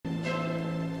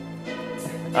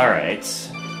Alright.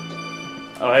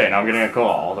 Oh hey, now I'm getting a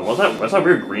call. What's that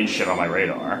weird green shit on my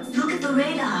radar? Look at the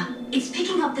radar. It's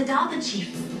picking up the DARPA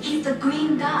chief. He's the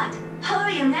green dot.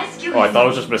 Hurry and rescue him. Oh, I thought it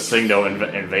was just Miss Singno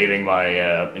invading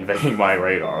my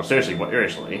radar. Seriously,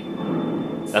 seriously.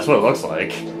 That's what it looks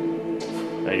like.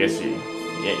 I guess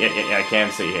yeah, I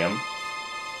can see him.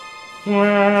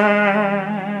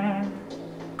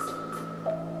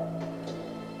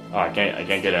 Oh, I can't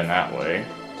get in that way.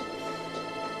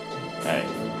 Hey.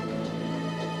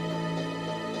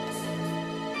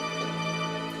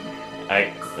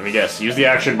 Hey, let me guess. Use the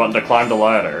action button to climb the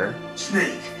ladder.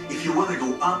 Snake, if you want to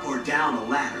go up or down a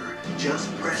ladder, just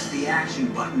press the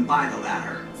action button by the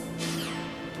ladder.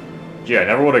 Gee, I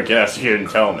never would have guessed if you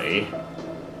didn't tell me.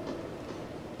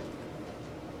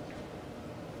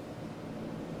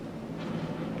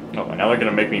 Oh, now they're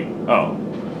gonna make me... Oh.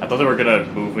 I thought they were gonna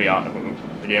move me on...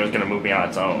 The game was gonna move me on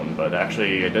its own, but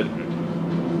actually it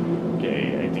didn't.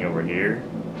 Okay, anything over here?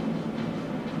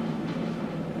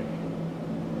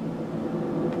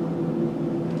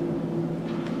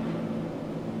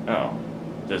 Oh.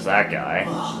 There's that guy.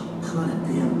 Oh, kind of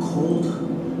damn cold.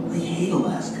 I hate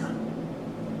Alaska.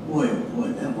 Boy, oh boy,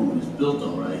 that woman is built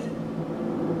all right.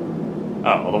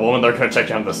 Oh, well, the woman they're gonna check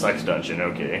down the sex dungeon,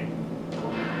 okay.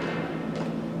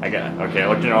 Okay, I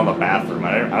looked in on the bathroom.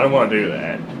 I don't want to do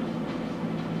that.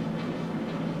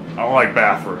 I don't like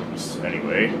bathrooms,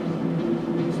 anyway.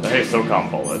 So, hey,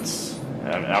 SOCOM bullets.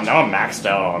 Now I'm maxed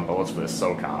out on bullets for this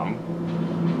SOCOM.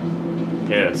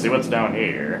 Okay, let's see what's down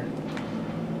here.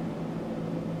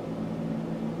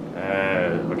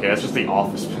 Okay, that's just the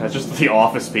office. That's just the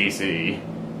office PC.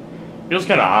 Feels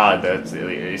kind of odd that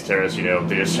these terrorists, you know,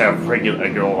 they just have regular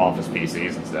old office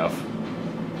PCs and stuff.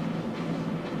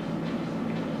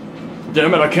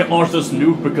 Damn it! I can't launch this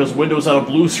nuke because Windows had a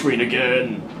blue screen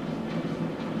again.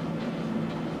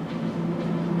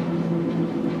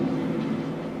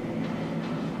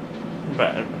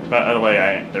 By the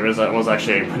way, there was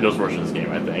actually a Windows version of this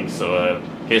game, I think. So,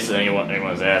 in case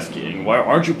anyone's asking, why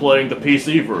aren't you playing the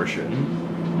PC version?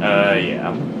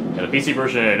 Yeah, the PC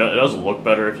version it does look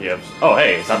better if you have. Oh,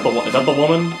 hey, is that the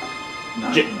woman?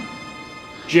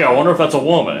 Gee, I wonder if that's a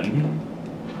woman.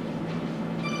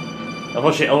 I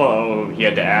thought he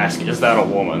had to ask, is that a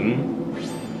woman?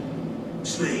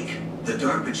 Snake, the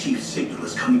DARPA chief's signal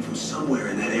is coming from somewhere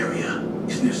in that area.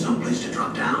 Isn't there some place to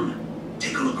drop down?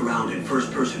 Take a look around in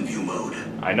first-person view mode.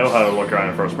 I know how to look around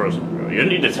in first-person view. You didn't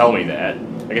need to tell me that.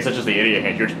 I guess that's just the idiot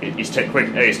hand. He's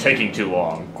taking too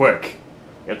long. Quick.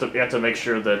 You have to make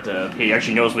sure that he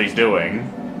actually knows what he's doing.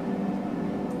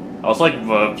 I was like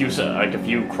a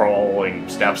few crawling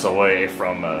steps away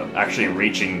from actually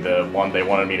reaching the one they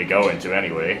wanted me to go into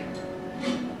anyway.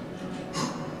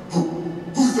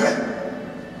 Who's that?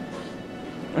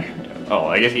 Oh,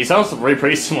 I guess he sounds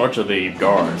pretty similar to the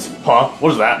guards. Huh?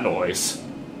 What is that noise?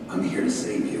 I'm here to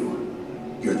save you.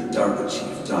 You're the DARPA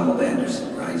chief, Donald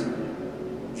Anderson, right?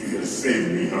 You're here to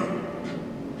save me, huh?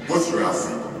 What's your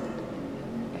outfit?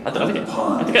 I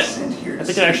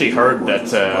think I actually heard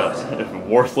that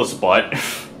worthless butt.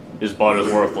 His butt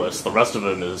is worthless. The rest of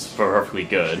him is perfectly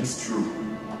good. It's true.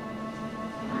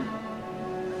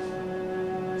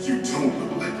 You don't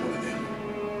look like one of them.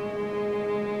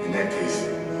 In that case,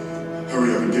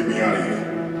 hurry up and get me out of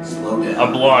here. Slow down.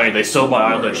 I'm blind. They sewed my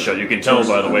eyelids shut. You can tell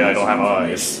by the way I don't have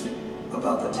eyes.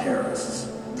 About the terrorists.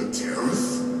 The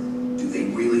terrorists? Do they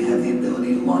really have the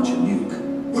ability to launch a nuke?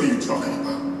 What are you talking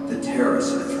about? The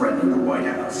terrorists are threatening the White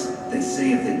House. They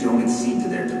say if they don't accede to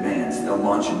their demands, they'll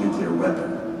launch a nuclear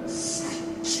weapon.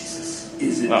 Sweet Jesus.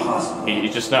 Is it possible?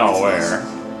 He's just now aware.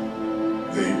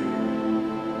 They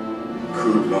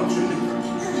could launch a nuke.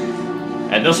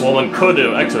 And this woman could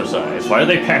do exercise. Why did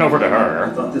they pan over to I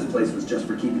her? thought this place was just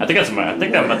for keeping. I think that's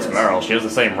Meryl. She has the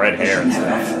same red hair and have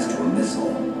stuff. access to a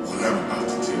missile. What I'm about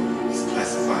to do is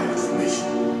classified information.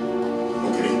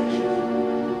 Okay?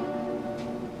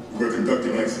 We're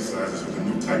conducting exercises with a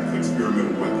new type of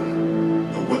experimental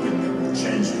weapon. A weapon that will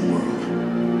change the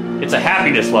world. It's a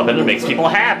happiness weapon. It makes people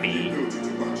happy. The ability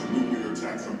to launch a nuclear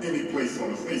attack from any place on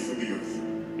the face of the earth.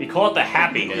 We call it the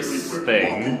happiness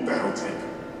thing. Walking battle tank.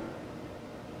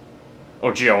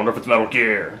 Oh gee, I wonder if it's Metal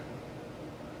Gear.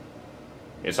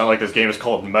 It's not like this game is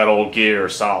called Metal Gear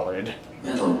Solid.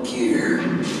 Metal Gear?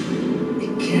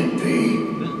 It can't be.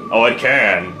 Oh, it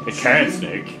can. It can,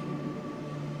 Snake.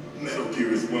 Metal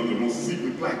Gear is one of the most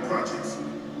secret black projects.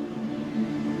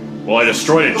 Well, I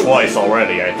destroyed it twice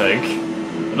already, I think.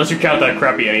 Unless you count that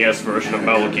crappy NES version of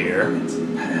Metal Gear,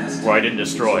 where I didn't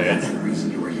destroy That's it. the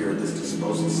reason you were here at this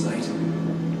disposal site.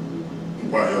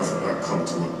 Why else would I come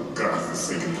to a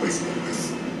godforsaken place like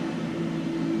this?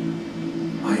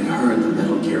 I had heard the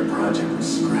Metal Gear project was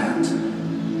scrapped.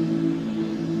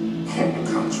 On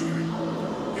the contrary,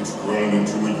 it's grown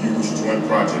into a huge joint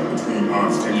project between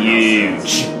arms taking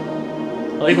Huge.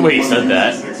 I like the way he said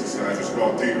that. Exercises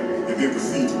raw data and then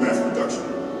proceed to mass production.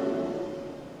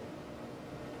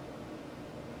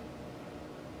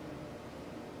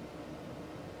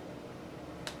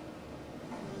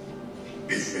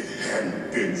 If it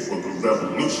hadn't been for the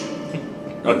revolution.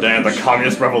 Oh damn, the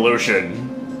communist revolution.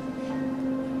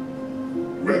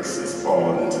 Rex has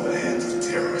fallen into the hands of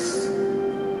terrorists.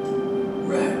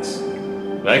 Rex.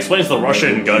 That explains the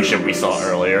Russian gunship we saw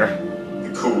earlier.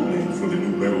 The code name for the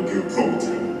new Metal Gear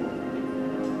prototype.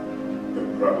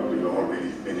 They're probably already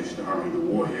finished arming the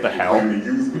warhead The hell? to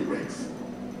use with Rex.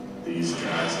 These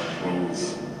guys are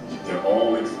pros. They're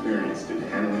all experienced in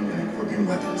handling and equipping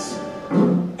weapons.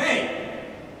 Hey!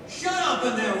 Shut up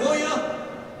in there, will ya?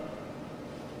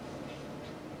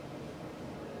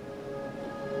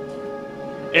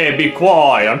 Hey, be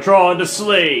quiet, I'm trying to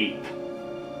sleep.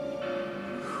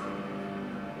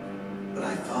 But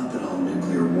I thought that all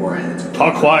nuclear warheads were...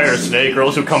 Talk quieter, Snake, or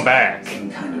else you'll come back. Some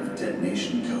kind of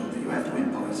detonation code that you have to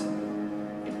input.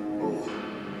 Oh,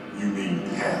 you mean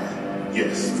PAL?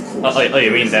 Yes, of course. Oh,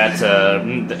 you mean that,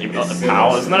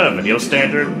 PAL? Isn't that a video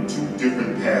standard? Two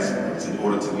different passwords in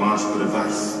order to launch the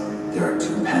device. There are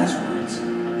 2 passwords.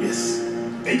 Yes,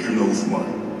 Baker knows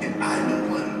one, and I know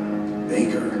one.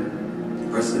 Baker,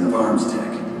 president of Arms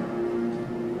Tech.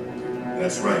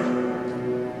 That's right.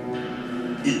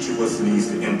 Each of us needs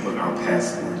to input our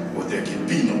password, or there can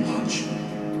be no lunch.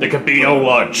 There could be no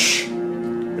lunch.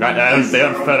 They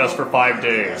haven't fed us for 5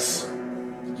 days.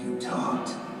 You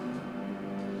talked.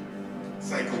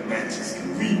 Psychomantis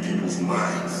can read people's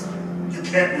minds. You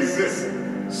can't resist.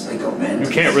 Psychomantis.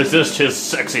 You can't resist his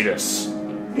sexiness.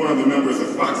 One of the members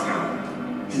of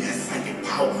Foxhound. He has psychic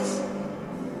powers.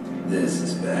 This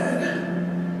is bad.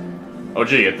 Oh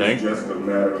gee, you think? Just a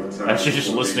matter of time. Actually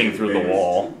just listening through the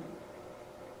wall.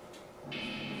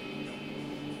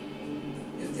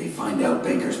 If they find out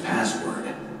Baker's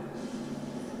password...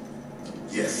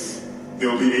 Yes,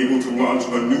 they'll be able to launch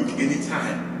a nuke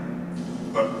anytime.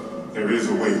 But there is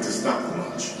a way to stop the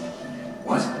launch.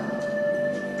 What?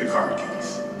 The card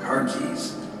keys. Card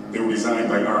keys? They were designed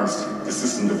by Armstead, the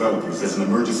system developers, as an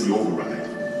emergency override.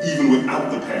 Even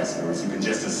without the passwords, you can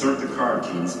just insert the card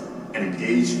keys and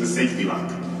engage the safety lock.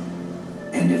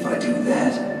 And if I do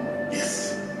that?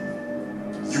 Yes.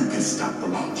 You can stop the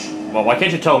launch. Well, why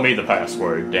can't you tell me the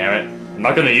password, damn it? I'm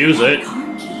not gonna use it.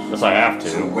 Unless I have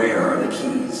So to. where are the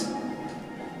keys?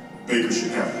 Baker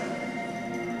should have them.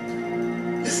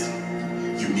 Listen,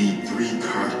 you need 3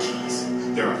 card keys.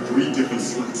 There are 3 different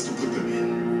slots to put them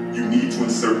in. You need to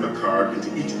insert a card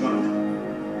into each one of them.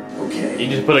 Okay. You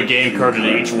need to put a game card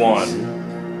into each one.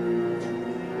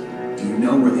 Do you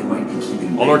know where they might be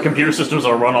keeping... All our computer systems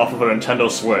are run off of a Nintendo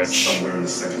Switch. Somewhere in the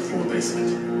 2nd floor basement.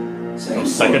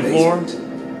 Second floor?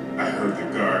 I heard the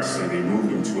guards say they moved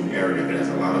him to an area that has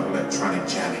a lot of electronic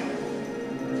jamming.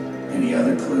 Any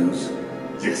other clues?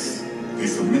 Yes, they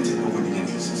cemented over the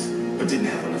entrances, but didn't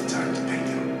have enough time to paint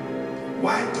them.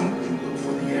 Why don't you look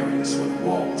for the areas where the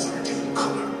walls are a different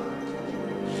color?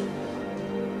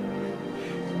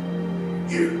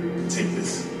 Here, take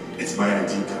this. It's my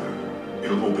ID card.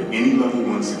 It'll open any level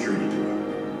 1 security door.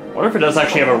 I wonder if it does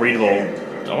actually have a readable...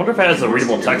 I wonder if it has a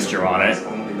readable texture on it.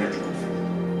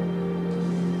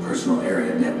 Personal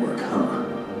area network, huh?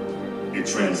 It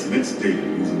transmits data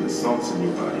using the salts in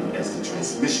your body as the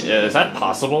transmission. Yeah, is that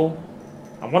possible?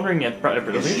 I'm wondering if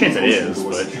there's a chance it is,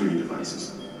 but... security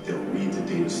devices. They'll read the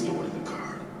data stored in the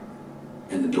card.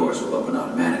 And the doors will open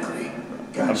automatically.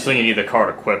 Gotcha. I'm still gonna need the card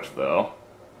equipped, though.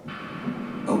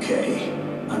 Okay,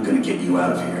 I'm gonna get you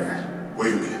out of here.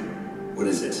 Wait a minute. What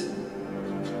is it?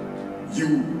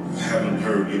 You haven't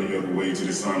heard any other way to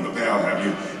disarm the PAL, have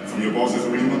you? From your boss's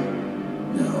agreement?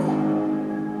 No.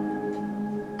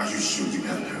 Are you sure you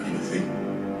haven't heard anything?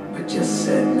 I just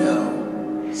said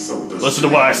no. So does Listen to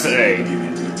what I say. Give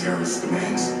in to the terrorist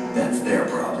demands. That's their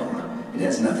problem. It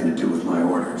has nothing to do with my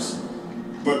orders.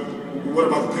 But what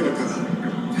about the Pentagon?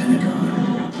 Pentagon?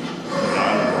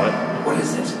 What? What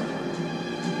is it?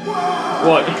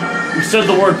 What? You said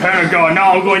the word Pentagon,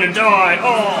 now I'm going to die!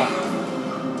 Oh!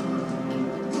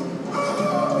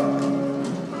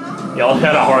 Y'all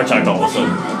had a heart attack all of a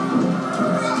sudden.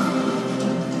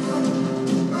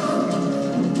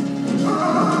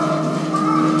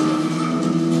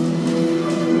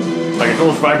 My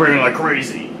control's vibrating like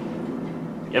crazy.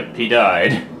 Yep, he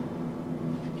died.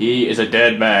 He is a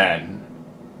dead man.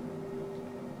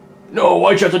 No,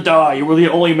 why'd you have to die? You were the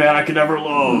only man I could ever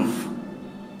love.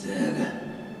 Dead.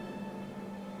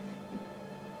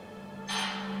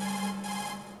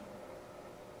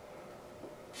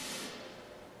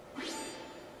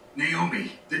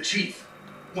 Naomi, the chief.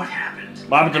 What happened?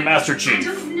 What happened to Master I Chief?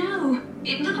 don't know.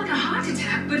 It looked like a heart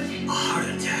attack, but... A heart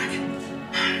attack?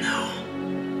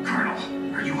 No.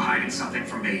 Colonel, are you hiding something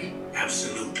from me?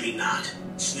 Absolutely not.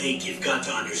 Snake, you've got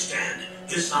to understand.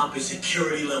 This op is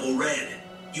security level red.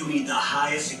 You need the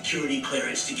highest security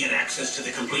clearance to get access to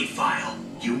the complete file.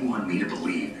 You want me to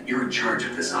believe that you're in charge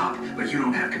of this op, but you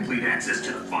don't have complete access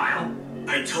to the file?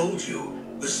 I told you.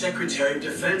 The Secretary of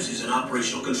Defense is in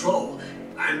operational control.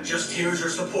 I'm just here as your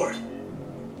support.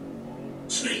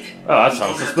 Snake. Oh, that we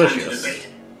sounds don't have time to suspicious. debate.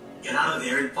 Get out of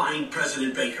there and find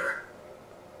President Baker.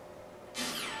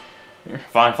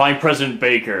 Find President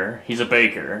Baker. He's a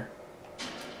baker.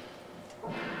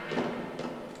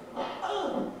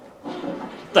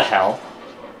 What the hell?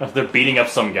 They're beating up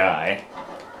some guy.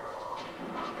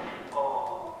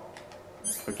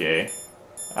 Okay.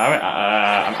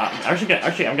 I'm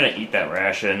gonna eat that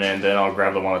ration and then I'll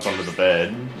grab the one that's under the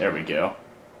bed. There we go.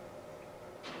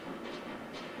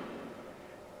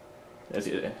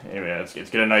 Anyway, let's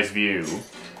get a nice view.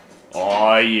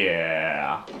 Oh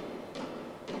yeah.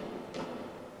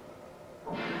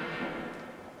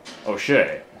 Oh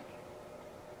shit.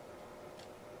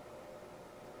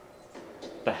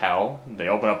 What the hell? They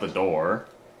open up the door.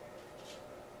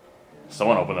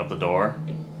 Someone opened up the door.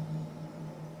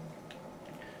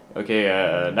 Okay,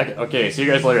 okay, see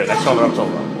you guys later. Next time we're up to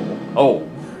Rumble. Oh.